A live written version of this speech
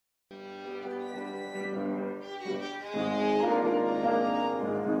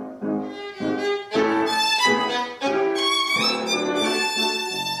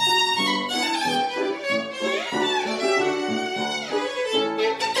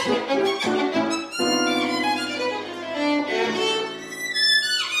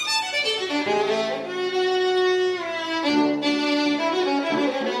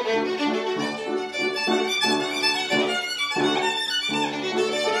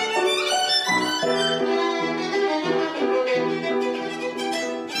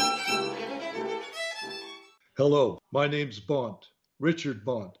Hello, my name's Bond, Richard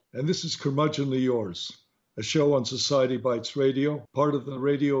Bond, and this is Curmudgeonly Yours, a show on Society Bites Radio, part of the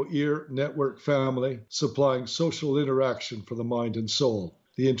Radio Ear Network family, supplying social interaction for the mind and soul.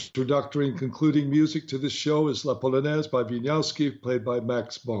 The introductory and concluding music to this show is La Polonaise by Wieniawski, played by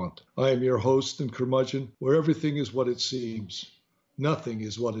Max Bond. I am your host and curmudgeon, where everything is what it seems. Nothing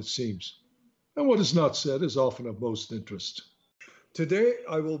is what it seems. And what is not said is often of most interest. Today,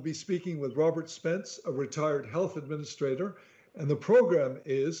 I will be speaking with Robert Spence, a retired health administrator, and the program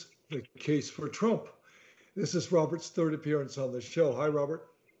is The Case for Trump. This is Robert's third appearance on the show. Hi, Robert.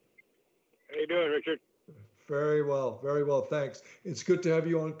 How you doing, Richard? Very well, thanks. It's good to have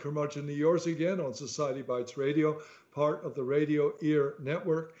you on Curmudgeonly Yours again on Society Bites Radio, part of the Radio Ear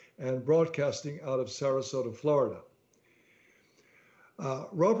Network and broadcasting out of Sarasota, Florida.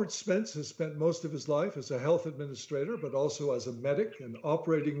 Robert Spence has spent most of his life as a health administrator, but also as a medic and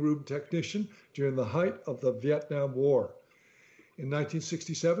operating room technician during the height of the Vietnam War. In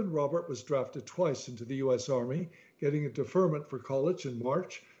 1967, Robert was drafted twice into the U.S. Army, getting a deferment for college in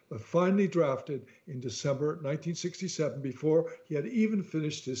March, but finally drafted in December 1967 before he had even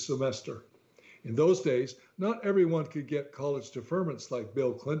finished his semester. In those days, not everyone could get college deferments like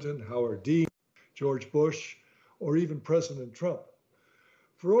Bill Clinton, Howard Dean, George Bush, or even President Trump.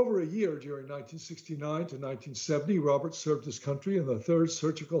 For over a year during 1969 to 1970, Robert served his country in the 3rd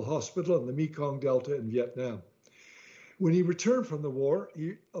Surgical Hospital in the Mekong Delta in Vietnam. When he returned from the war,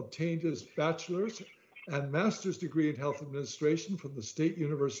 he obtained his bachelor's and master's degree in health administration from the State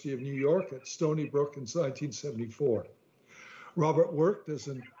University of New York at Stony Brook in 1974. Robert worked as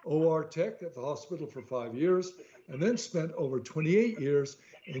an OR tech at the hospital for 5 years and then spent over 28 years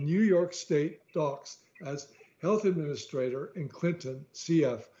in New York State DOCS as health administrator in Clinton,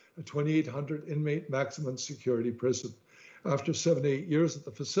 CF, a 2,800 inmate maximum security prison. After 7 to 8 years at the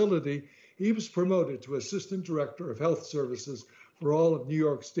facility, he was promoted to assistant director of health services for all of New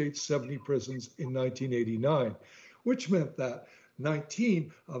York State's 70 prisons in 1989, which meant that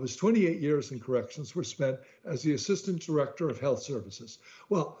 19 of his 28 years in corrections were spent as the assistant director of health services.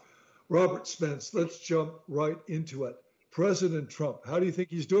 Well, Robert Spence, let's jump right into it. President Trump, how do you think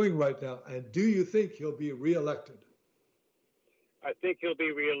he's doing right now? And do you think he'll be reelected? I think he'll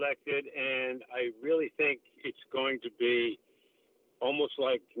be reelected, and I really think it's going to be almost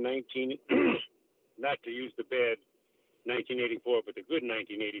like not to use the bad 1984, but the good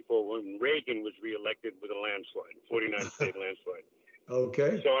 1984, when Reagan was reelected with a landslide, 49-state landslide.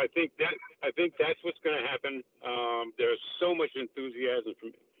 Okay. So I think that's what's going to happen. There's so much enthusiasm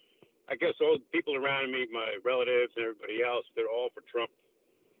from, I guess, all the people around me, my relatives and everybody else, they're all for Trump.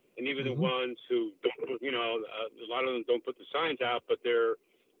 And even the ones who don't, a lot of them don't put the signs out, but they're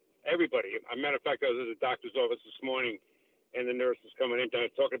everybody. As a matter of fact, I was at the doctor's office this morning, and the nurse was coming in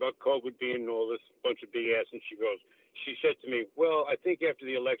talking about COVID being all this bunch of BS, and she said to me, well, I think after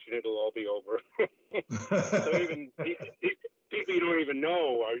the election, it'll all be over. So even people you don't even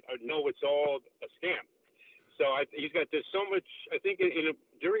know know it's all a scam. So there's so much, I think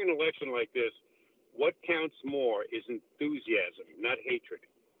during an election like this, what counts more is enthusiasm, not hatred.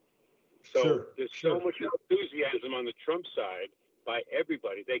 So there's so much enthusiasm on the Trump side by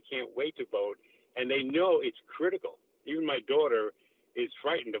everybody. They can't wait to vote, and they know it's critical. Even my daughter is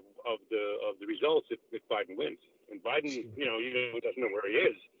frightened of the results if Biden wins. And Biden, doesn't know where he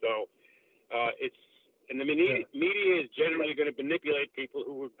is. So the media is generally going to manipulate people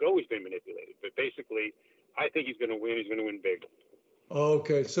who have always been manipulated. But basically, I think he's going to win. He's going to win big.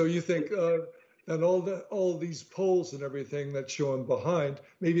 Okay, so you think and all these polls and everything that's showing behind,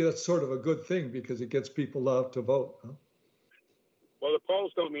 maybe that's sort of a good thing because it gets people out to vote, huh? Well, the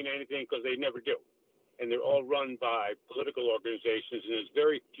polls don't mean anything because they never do. And they're all run by political organizations, and there's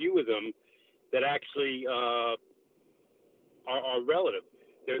very few of them that actually are relative.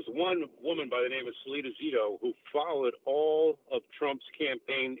 There's one woman by the name of Salida Zito who followed all of Trump's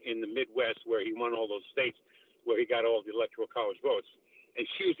campaign in the Midwest, where he won all those states, where he got all the electoral college votes. And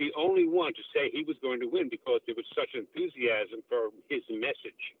she was the only one to say he was going to win because there was such enthusiasm for his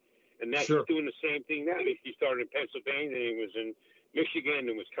message. And that's doing the same thing now. He started in Pennsylvania, and he was in Michigan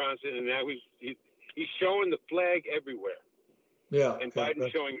and Wisconsin, and now he's showing the flag everywhere. Yeah. And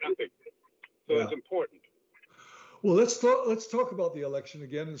Biden's showing nothing. So it's important. Well, let's talk about the election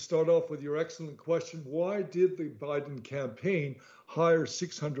again and start off with your excellent question. Why did the Biden campaign hire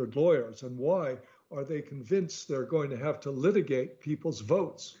 600 lawyers, and why are they convinced they're going to have to litigate people's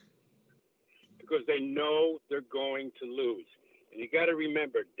votes? Because they know they're going to lose. And you got to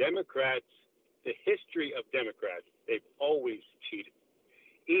remember, Democrats, the history of Democrats, they've always cheated.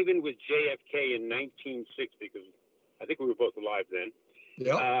 Even with JFK in 1960, because I think we were both alive then.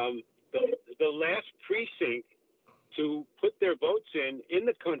 Yeah. The last precinct to put their votes in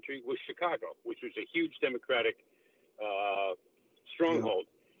the country was Chicago, which was a huge Democratic stronghold.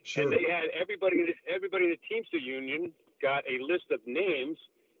 Yeah, sure. And they had everybody in the Teamster Union got a list of names,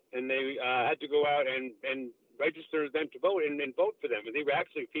 and they had to go out and register them to vote and vote for them. And they were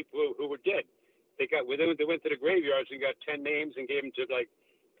actually people who were dead. They went to the graveyards and got 10 names and gave them to like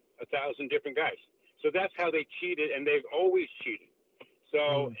 1,000 different guys. So that's how they cheated, and they've always cheated.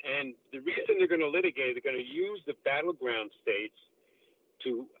 So, and the reason they're going to litigate, they're going to use the battleground states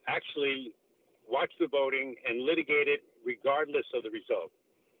to actually watch the voting and litigate it regardless of the result.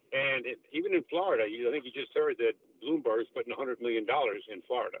 And even in Florida, I think you just heard that Bloomberg's putting $100 million in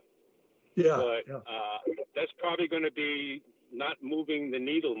Florida. Yeah. But that's probably going to be not moving the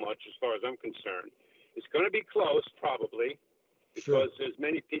needle much as far as I'm concerned. It's going to be close, probably, because there's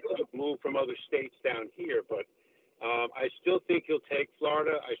many people who moved from other states down here. But I still think he'll take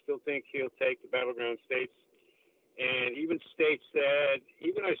Florida. I still think he'll take the battleground states. And even states that,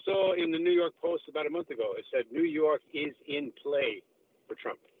 even I saw in the New York Post about a month ago, it said New York is in play for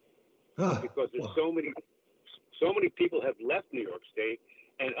Trump. Because there's so many people have left New York State,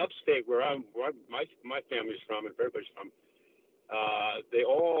 and upstate where my family's from and everybody's from, they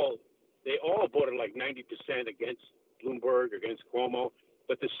all voted like 90% against Bloomberg, against Cuomo,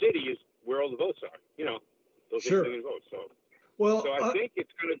 but the city is where all the votes are. Those 8 million votes. So I think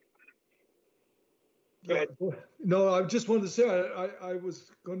it's going to. Go ahead. No, I just wanted to say I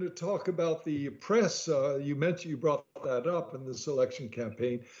was going to talk about the press. You brought that up in this election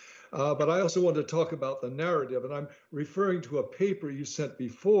campaign. But I also want to talk about the narrative, and I'm referring to a paper you sent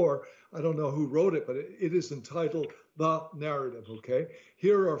before. I don't know who wrote it, but it is entitled The Narrative, okay?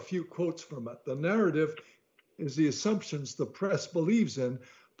 Here are a few quotes from it. The narrative is the assumptions the press believes in,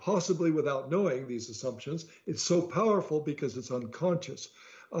 possibly without knowing these assumptions. It's so powerful because it's unconscious.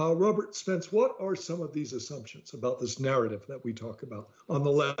 Robert Spence, what are some of these assumptions about this narrative that we talk about? On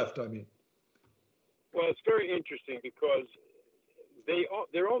the left, I mean. Well, it's very interesting because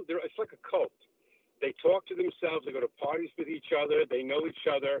it's like a cult. They talk to themselves. They go to parties with each other. They know each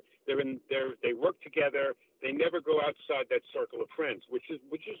other. They work together. They never go outside that circle of friends, which is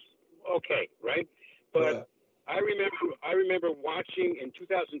okay, right? But I remember watching in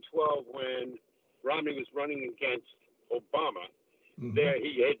 2012 when Romney was running against Obama. There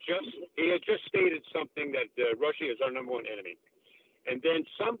he had just stated something that Russia is our number one enemy. And then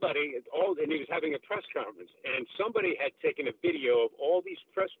and he was having a press conference, and somebody had taken a video of all these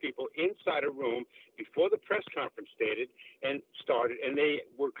press people inside a room before the press conference started, and they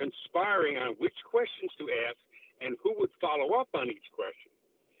were conspiring on which questions to ask and who would follow up on each question.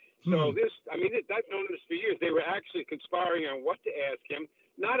 So I've known this for years. They were actually conspiring on what to ask him,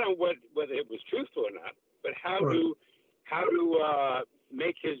 not on whether it was truthful or not, but how to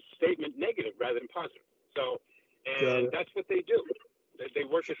make his statement negative rather than positive. So, and that's what they do. They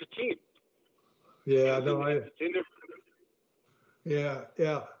work as a team. Yeah,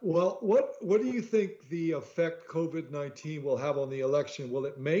 Yeah. Well, what do you think the effect COVID-19 will have on the election? Will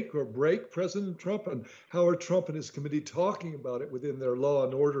it make or break President Trump? And how are Trump and his committee talking about it within their law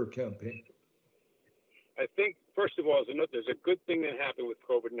and order campaign? I think, first of all, there's a good thing that happened with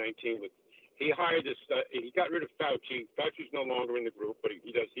COVID-19. He hired this. He got rid of Fauci. Fauci's no longer in the group, but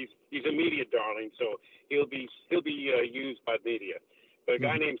he's a media darling, so he'll be used by media. But a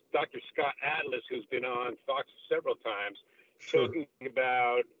guy named Dr. Scott Atlas, who's been on Fox several times, talking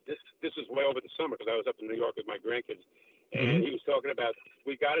about this. This was way over the summer because I was up in New York with my grandkids, and he was talking about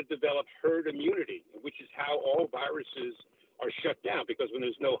we got to develop herd immunity, which is how all viruses are shut down. Because when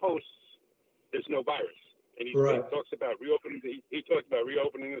there's no hosts, there's no virus. And he talks about reopening. He talked about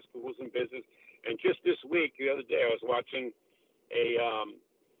reopening the schools and business. And just this week, the other day, I was watching a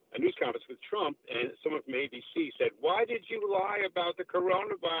news conference with Trump, and someone from ABC said, "Why did you lie about the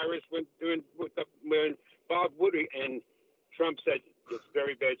coronavirus when Bob Woodward?" And Trump said, "It's a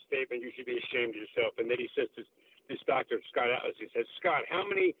very bad statement. You should be ashamed of yourself." And then he says to this doctor, Scott Atlas, he says, "Scott, how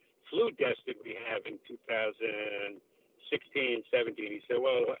many flu deaths did we have in 2016, 17? He said,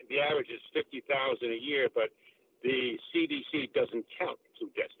 "Well, the average is 50,000 a year, but the CDC doesn't count flu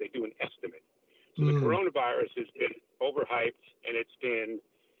deaths. They do an estimate." So the coronavirus has been overhyped, and it's been.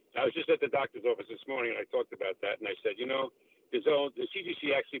 I was just at the doctor's office this morning, and I talked about that, and I said, the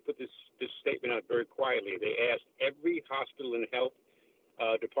CDC actually put this statement out very quietly. They asked every hospital and health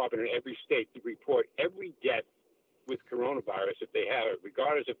department in every state to report every death with coronavirus if they have it,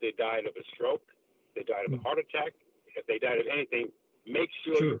 regardless if they died of a stroke, they died of a heart attack, if they died of anything. Make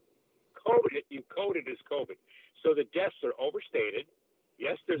sure you code it as COVID. So the deaths are overstated.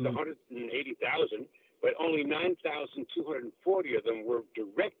 Yes, there's 180,000, but only 9,240 of them were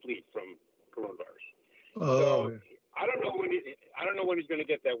directly from coronavirus. So I don't know when he's going to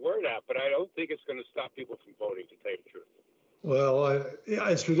get that word out, but I don't think it's going to stop people from voting, to tell you the truth. Well, yeah,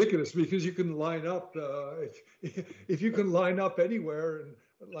 it's ridiculous because you can line up if you can line up anywhere, and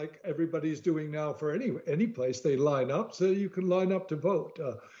like everybody's doing now for any place, they line up so you can line up to vote.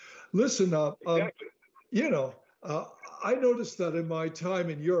 Listen, Exactly. you know, I noticed that in my time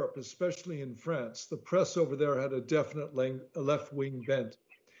in Europe, especially in France, the press over there had a definite left-wing bent.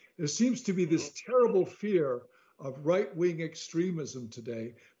 There seems to be Mm-hmm. this terrible fear of right-wing extremism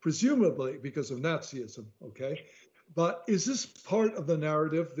today, presumably because of Nazism, okay? But is this part of the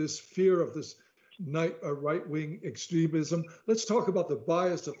narrative, this fear of this right-wing extremism? Let's talk about the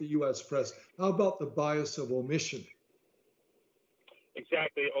bias of the U.S. press. How about the bias of omission?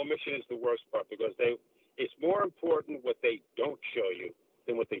 Exactly. Omission is the worst part because it's more important what they don't show you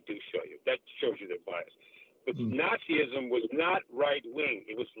than what they do show you. That shows you their bias. But Nazism was not right-wing.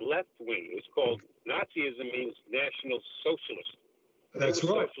 It was left-wing. It was called, Nazism means National Socialist. That's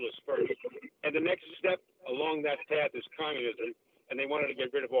right. Socialist first. And the next step along that path is communism, and they wanted to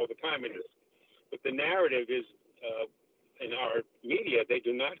get rid of all the communists. But the narrative is, in our media, they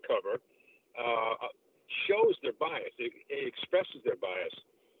do not cover, shows their bias. It expresses their bias.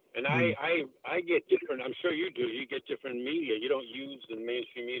 And I get different, I'm sure you do, you get different media. You don't use the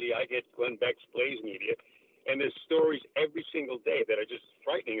mainstream media. I get Glenn Beck's Blaze media. And there's stories every single day that are just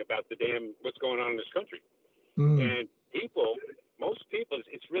frightening about what's going on in this country. And most people,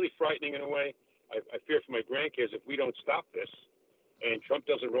 it's really frightening in a way. I fear for my grandkids if we don't stop this and Trump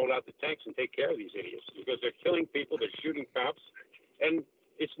doesn't roll out the tanks and take care of these idiots, because they're killing people, they're shooting cops, and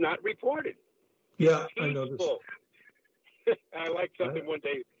it's not reported. Yeah, I know this. I like something one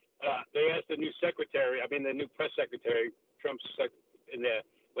day. They asked the new press secretary, Trump's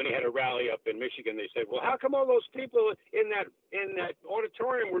when he had a rally up in Michigan, they said, "Well, how come all those people in that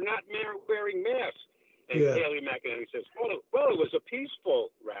auditorium were not wearing masks?" And Haley McEnany says, "Well, it was a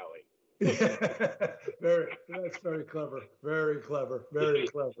peaceful rally." That's very clever. Very clever. Very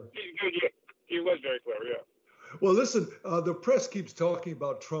clever. He was very clever, yeah. Well, listen, the press keeps talking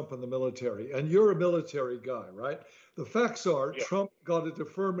about Trump and the military, and you're a military guy, right? The facts are Trump got a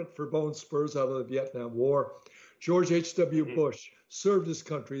deferment for bone spurs out of the Vietnam War. George H.W. Bush served his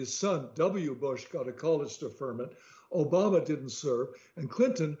country. His son, W. Bush, got a college deferment. Obama didn't serve, and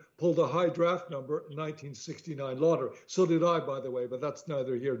Clinton pulled a high draft number in 1969 lottery. So did I, by the way, but that's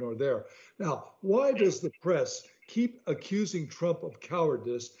neither here nor there. Now, why does the press keep accusing Trump of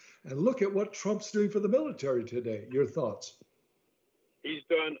cowardice? And look at what Trump's doing for the military today. Your thoughts? He's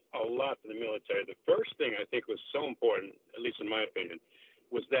done a lot for the military. The first thing I think was so important, at least in my opinion,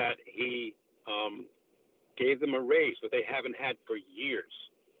 was that he gave them a raise that they haven't had for years.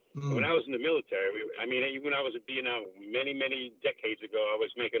 When I was in the military, even when I was at Vietnam many, many decades ago, I was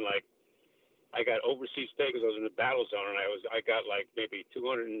making I got overseas pay because I was in the battle zone, and I got like maybe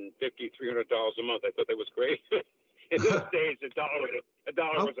 $250, $300 a month. I thought that was great. In those days, a dollar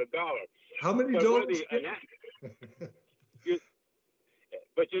was a dollar. How many dollars?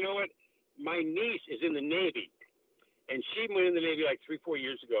 But you know what? My niece is in the Navy, and she went in the Navy like 3-4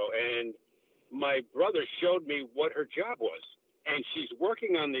 years ago, and my brother showed me what her job was. And she's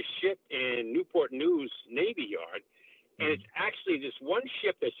working on this ship in Newport News Navy Yard, and it's actually this one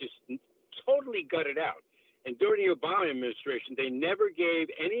ship that's just totally gutted out. And during the Obama administration, they never gave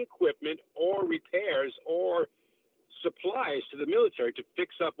any equipment or repairs or supplies to the military to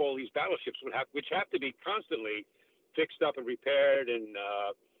fix up all these battleships, which have to be constantly fixed up and repaired and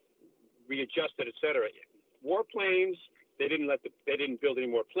readjusted, etc. Warplanes, they didn't build any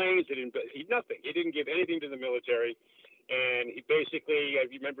more planes. Nothing. He didn't give anything to the military. And he basically, I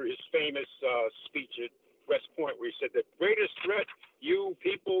remember his famous speech at West Point, where he said, "The greatest threat, you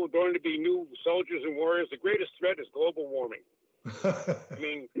people are going to be new soldiers and warriors. The greatest threat is global warming." There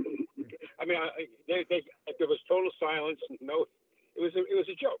was total silence. No, it was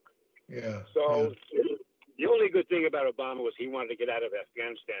a joke. Yeah. So the only good thing about Obama was he wanted to get out of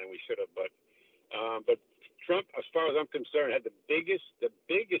Afghanistan, and we should have. But Trump, as far as I'm concerned, had the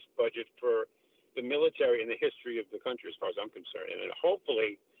biggest budget for the military in the history of the country, as far as I'm concerned. And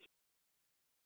hopefully